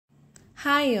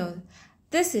Hi all,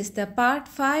 this is the part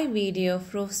 5 video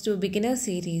of ROS2 beginner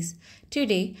series.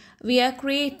 Today we are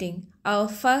creating our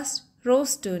first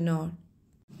ROS2 node.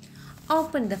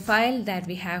 Open the file that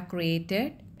we have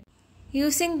created.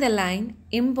 Using the line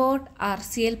import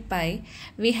RCLPy,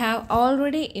 we have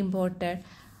already imported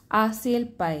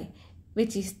RCLPy,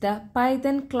 which is the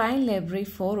Python client library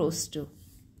for ROS2.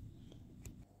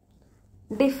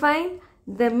 Define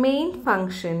the main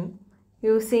function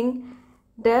using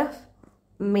def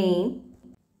main.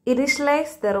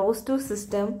 Initialize the ROS2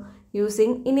 system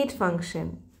using init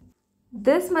function.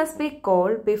 This must be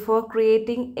called before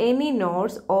creating any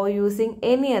nodes or using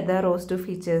any other ROS2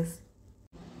 features.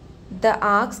 The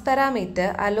args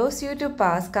parameter allows you to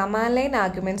pass command line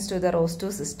arguments to the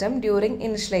ROS2 system during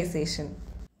initialization.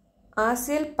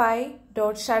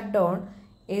 RCLPy.shutdown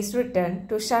is written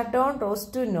to shut down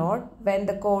ROS2 node when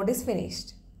the code is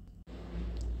finished.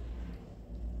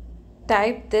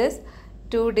 Type this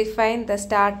to define the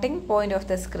starting point of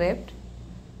the script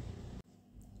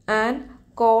and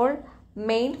call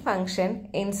main function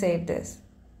inside this.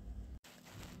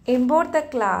 Import the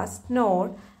class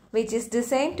node, which is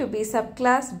designed to be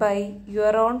subclassed by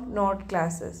your own node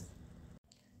classes.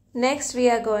 Next, we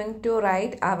are going to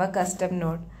write our custom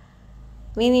node.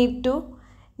 We need to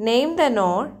name the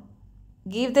node,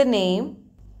 give the name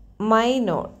my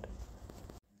node.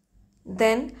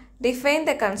 Then define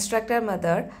the constructor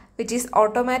method, which is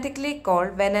automatically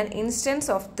called when an instance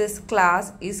of this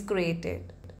class is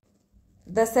created.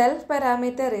 The self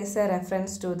parameter is a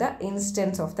reference to the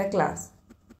instance of the class.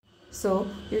 So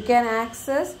you can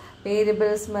access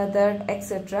variables, method,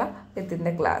 etc. within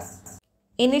the class.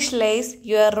 Initialize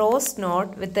your ROS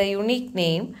node with a unique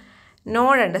name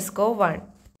node_1.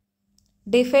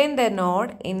 Define the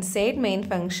node inside main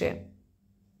function.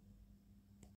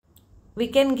 We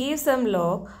can give some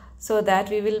log so that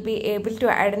we will be able to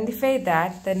identify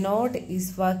that the node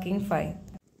is working fine.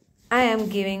 I am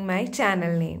giving my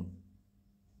channel name.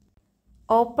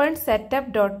 Open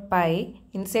setup.py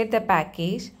inside the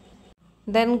package.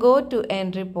 Then go to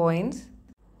entry points.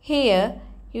 Here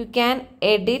you can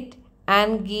edit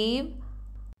and give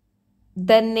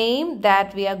the name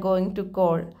that we are going to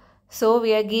call. So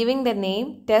we are giving the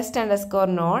name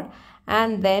test_node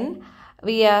and then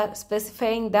we are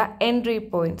specifying the entry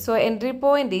point. So entry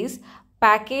point is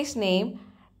package name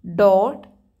dot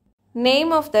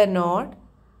name of the node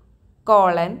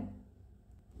colon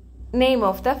name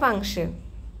of the function.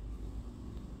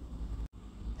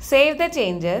 Save the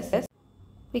changes.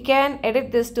 We can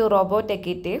edit this to robot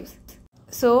executives.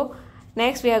 So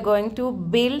next we are going to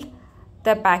build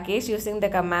the package using the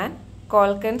command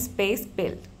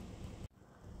 --build.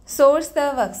 Source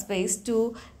the workspace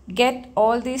to get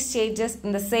all these changes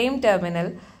in the same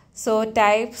terminal. So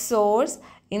type source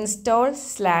install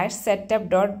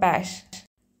 /setup.bash.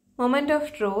 Moment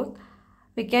of truth.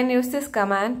 We can use this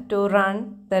command to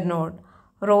run the node.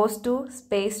 ROS2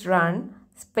 space run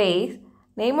space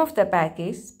name of the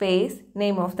package space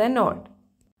name of the node.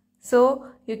 So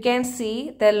you can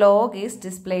see the log is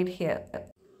displayed here.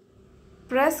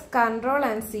 Press Ctrl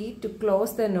and C to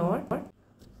close the node.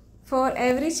 For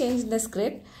every change in the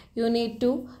script, you need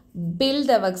to build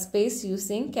the workspace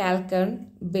using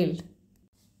build.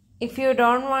 If you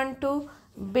don't want to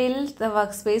build the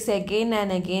workspace again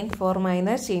and again for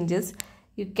minor changes,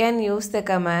 you can use the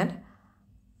command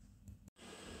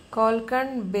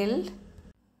build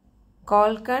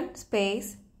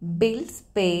space build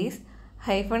space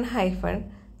 --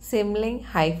 symlink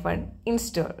 --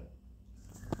 install.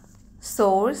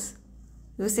 Source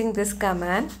using this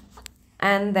command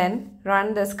and then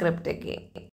run the script again.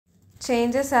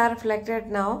 Changes are reflected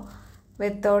now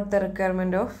without the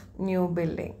requirement of new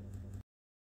building.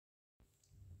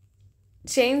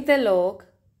 Change the log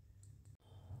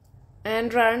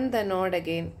and run the node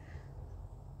again.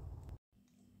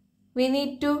 We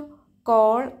need to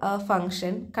call a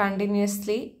function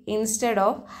continuously instead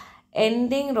of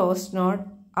ending ROS node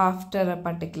after a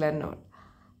particular node.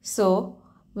 So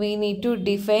we need to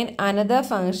define another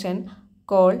function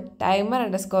called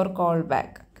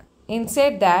timer_callback.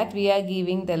 Inside that we are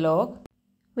giving the log.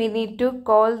 We need to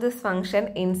call this function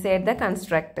inside the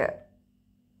constructor.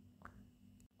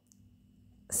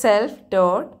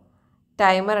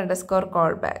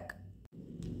 self.timer_callback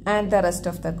and the rest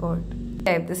of the code.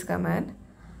 Type this command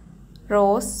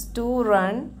ROS2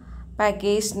 run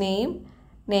package name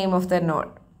of the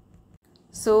node.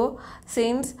 So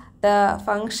since the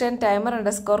function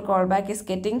timer_callback is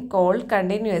getting called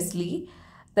continuously,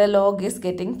 the log is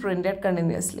getting printed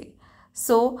continuously.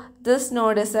 So this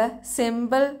node is a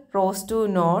simple ROS2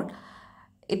 node.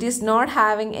 It is not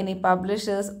having any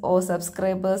publishers or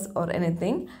subscribers or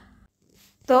anything.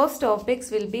 Those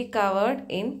topics will be covered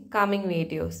in coming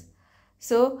videos.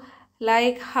 So,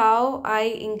 like how I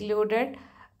included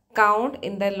count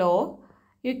in the log,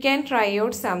 you can try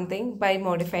out something by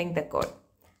modifying the code.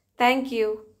 Thank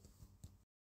you.